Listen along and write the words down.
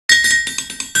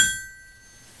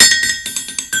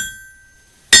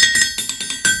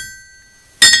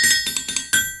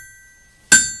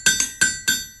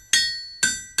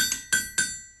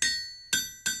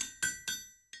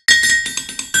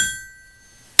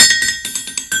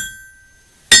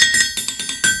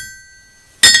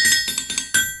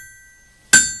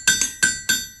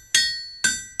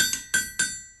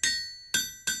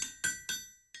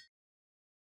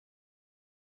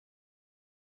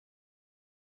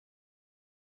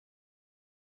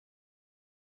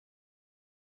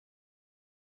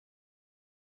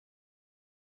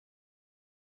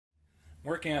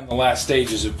Working on the last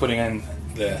stages of putting in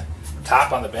the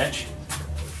top on the bench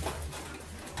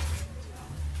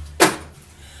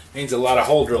means a lot of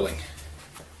hole drilling.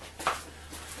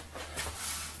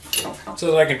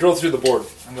 So that I can drill through the board,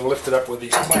 I'm going to lift it up with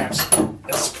these clamps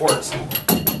as supports.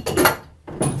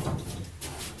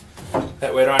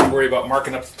 That way I don't have to worry about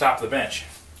marking up the top of the bench.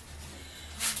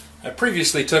 I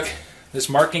previously took this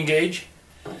marking gauge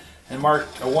and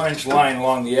marked a 1-inch line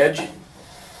along the edge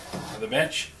of the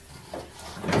bench.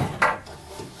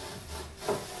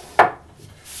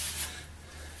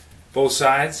 Both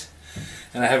sides,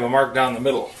 and I have a mark down the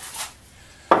middle.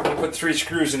 I put 3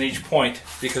 screws in each point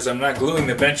because I'm not gluing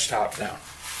the bench top down.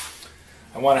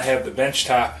 I want to have the bench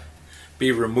top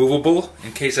be removable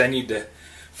in case I need to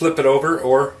flip it over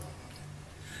or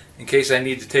in case I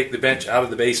need to take the bench out of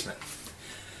the basement.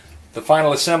 The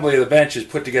final assembly of the bench is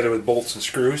put together with bolts and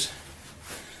screws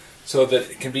so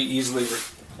that it can be easily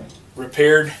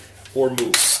repaired or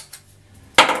moved.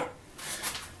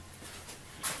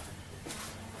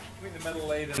 The metal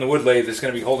lathe and the wood lathe is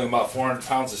going to be holding about 400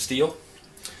 pounds of steel,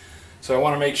 so I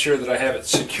want to make sure that I have it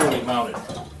securely mounted.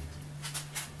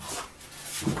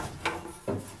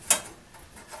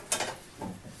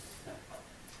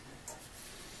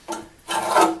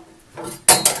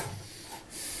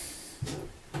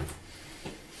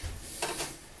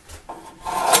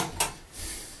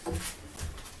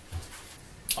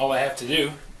 All I have to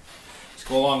do is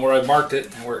go along where I marked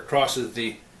it and where it crosses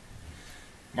the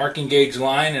marking gauge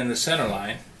line and the center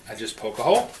line. I just poke a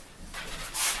hole.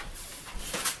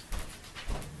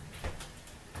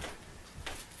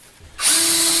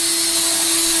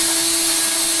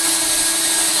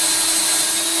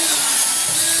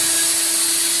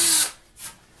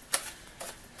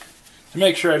 To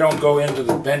make sure I don't go into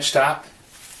the bench top,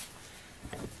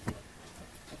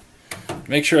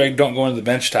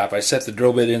 I set the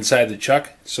drill bit inside the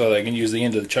chuck so that I can use the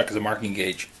end of the chuck as a marking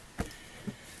gauge.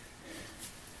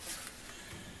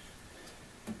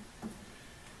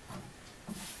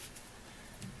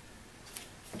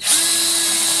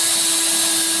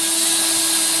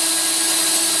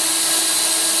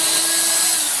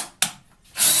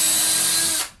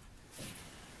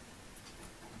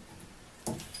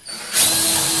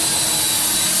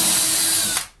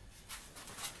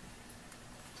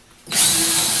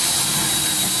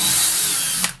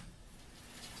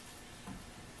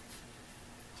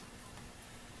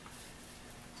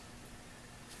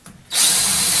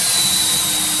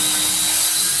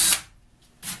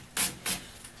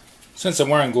 Since I'm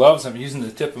wearing gloves, I'm using the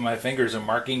tip of my finger as a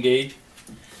marking gauge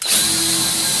to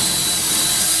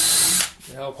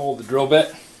help hold the drill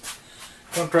bit.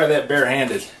 Don't try that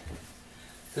barehanded.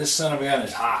 This son of a gun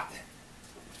is hot.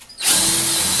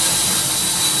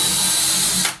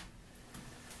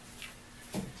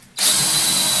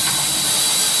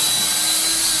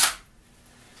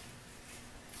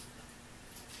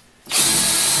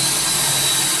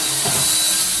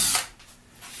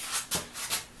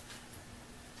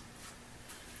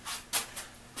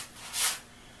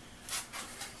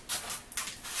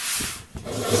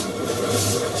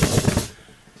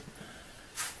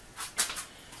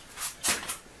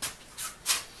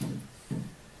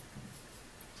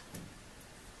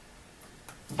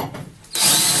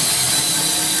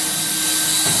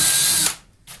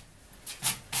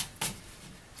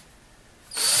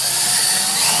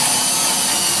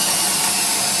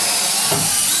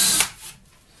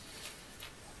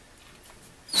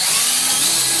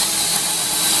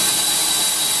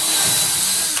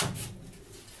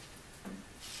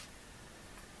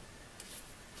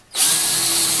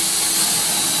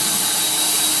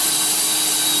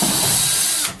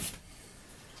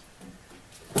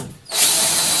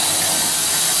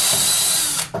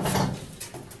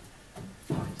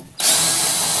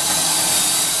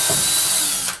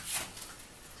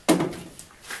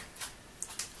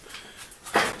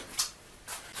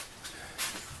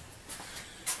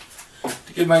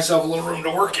 To give myself a little room to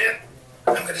work in,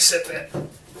 I'm going to set that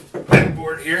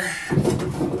backboard here.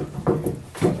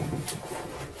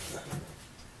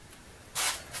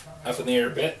 Up in the air a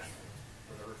bit.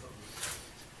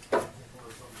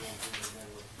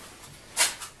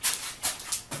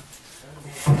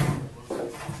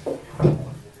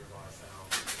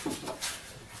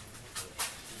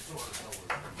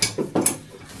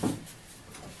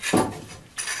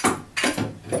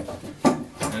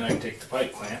 And I can take the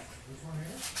pipe clamp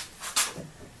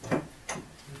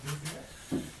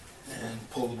and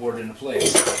pull the board into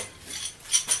place.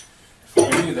 Before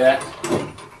I do that,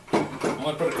 I'm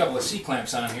going to put a couple of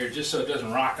C-clamps on here just so it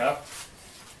doesn't rock up.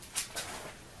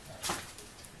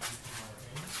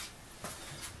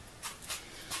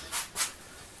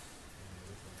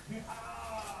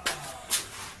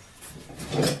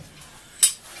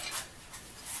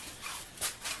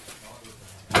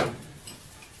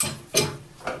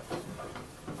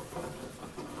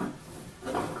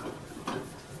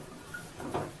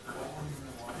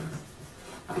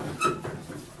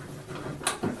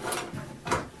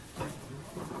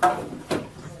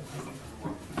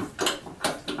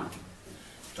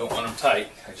 them tight.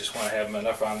 I just want to have them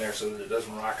enough on there so that it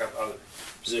doesn't rock up out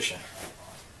of position.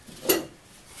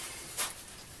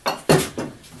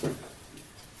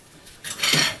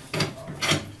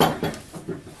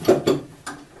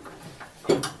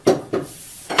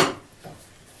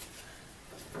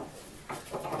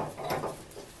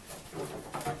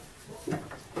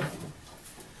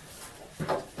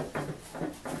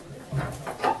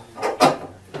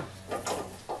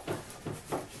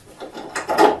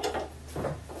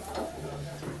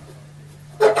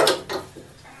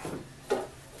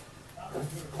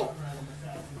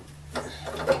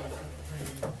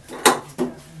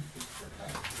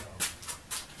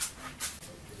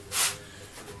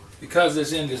 Because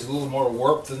this end is a little more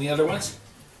warped than the other ones,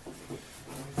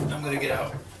 I'm going to get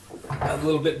out a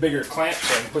little bit bigger clamp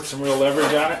so I can put some real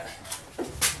leverage on it.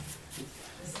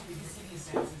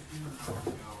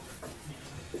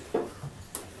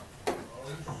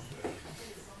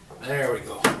 There we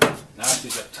go. Now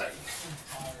she's up tight.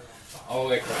 All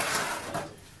the way across.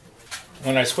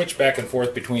 When I switch back and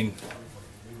forth between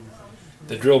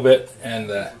the drill bit and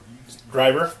the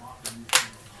driver,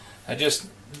 I just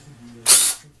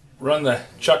run the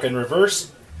chuck in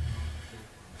reverse.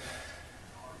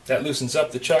 That loosens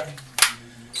up the chuck.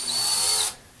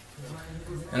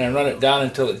 And I run it down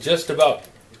until it just about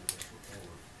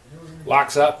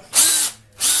locks up,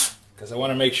 because I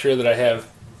want to make sure that I have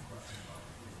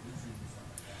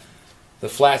the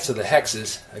flats of the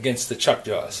hexes against the chuck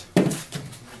jaws.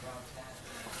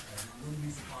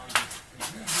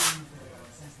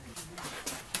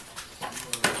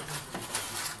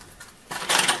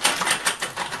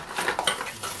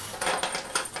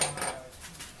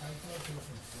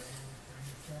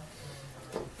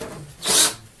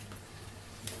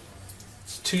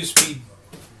 It's a 2-speed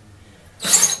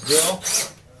drill,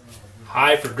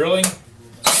 high for drilling,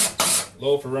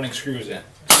 low for running screws in.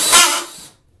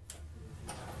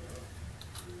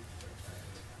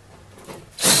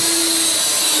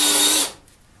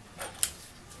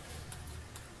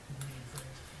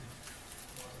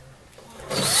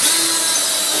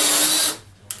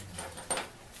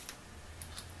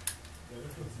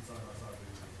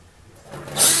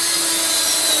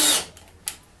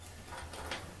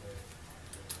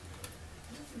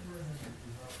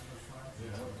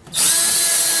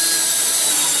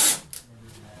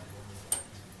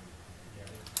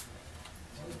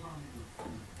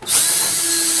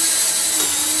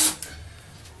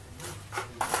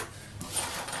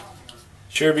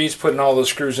 Sure beats putting all those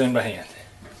screws in by hand.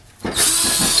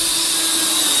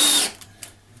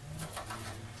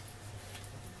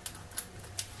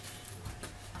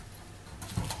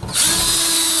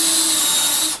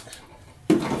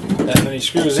 That many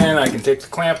screws in, I can take the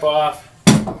clamp off.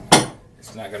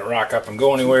 It's not going to rock up and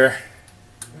go anywhere.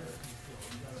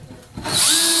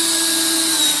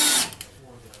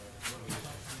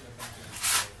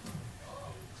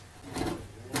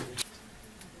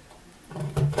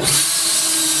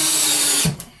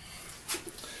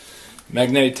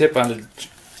 Magnetic tip on the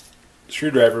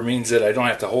screwdriver means that I don't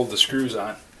have to hold the screws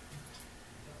on.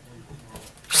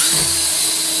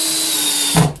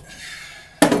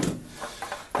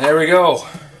 There we go.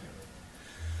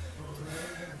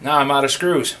 Now I'm out of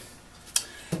screws.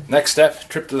 Next step,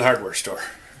 trip to the hardware store.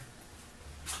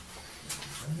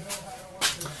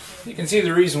 You can see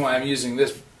the reason why I'm using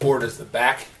this board as the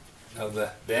back of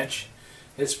the bench.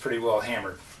 It's pretty well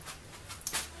hammered.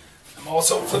 I'm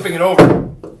also flipping it over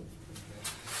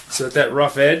so that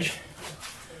rough edge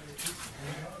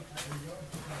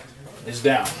is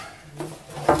down.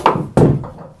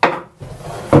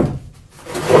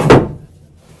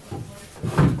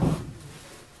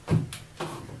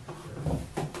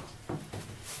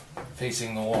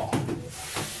 Facing the wall.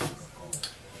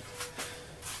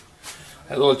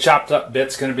 That little chopped up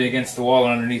bit's going to be against the wall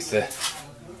underneath the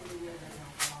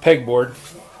pegboard.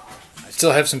 I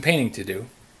still have some painting to do,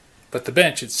 but the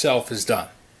bench itself is done.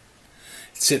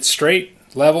 It sits straight,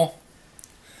 level,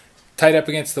 tight up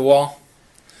against the wall,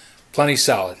 plenty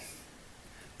solid.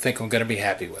 I think I'm going to be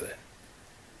happy with it.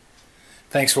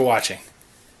 Thanks for watching.